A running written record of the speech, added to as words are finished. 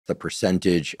The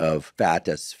percentage of fat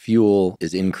as fuel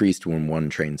is increased when one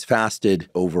trains fasted.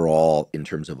 Overall, in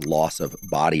terms of loss of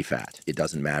body fat, it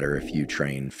doesn't matter if you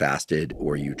train fasted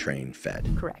or you train fed.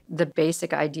 Correct. The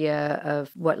basic idea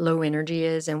of what low energy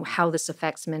is and how this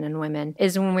affects men and women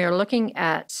is when we are looking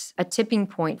at a tipping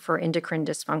point for endocrine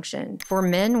dysfunction. For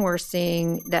men, we're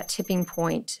seeing that tipping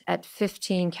point at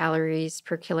 15 calories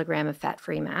per kilogram of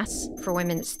fat-free mass. For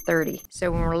women, it's 30. So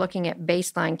when we're looking at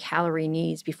baseline calorie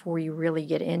needs before you really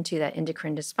get into that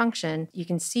endocrine dysfunction, you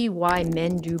can see why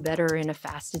men do better in a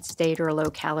fasted state or a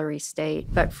low-calorie state.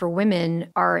 But for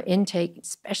women, our intake,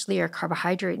 especially our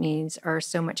carbohydrate needs, are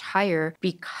so much higher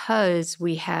because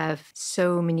we have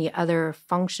so many other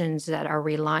functions that are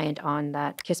reliant on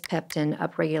that kisspeptin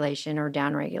upregulation or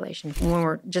downregulation. When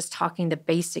we're just talking the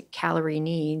basic calorie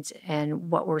needs and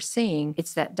what we're seeing,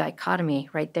 it's that dichotomy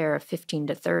right there of 15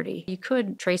 to 30. You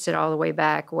could trace it all the way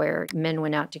back where men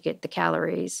went out to get the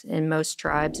calories in most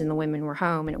tribes and the women were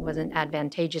home, and it wasn't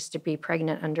advantageous to be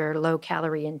pregnant under low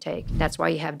calorie intake. That's why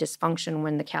you have dysfunction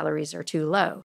when the calories are too low.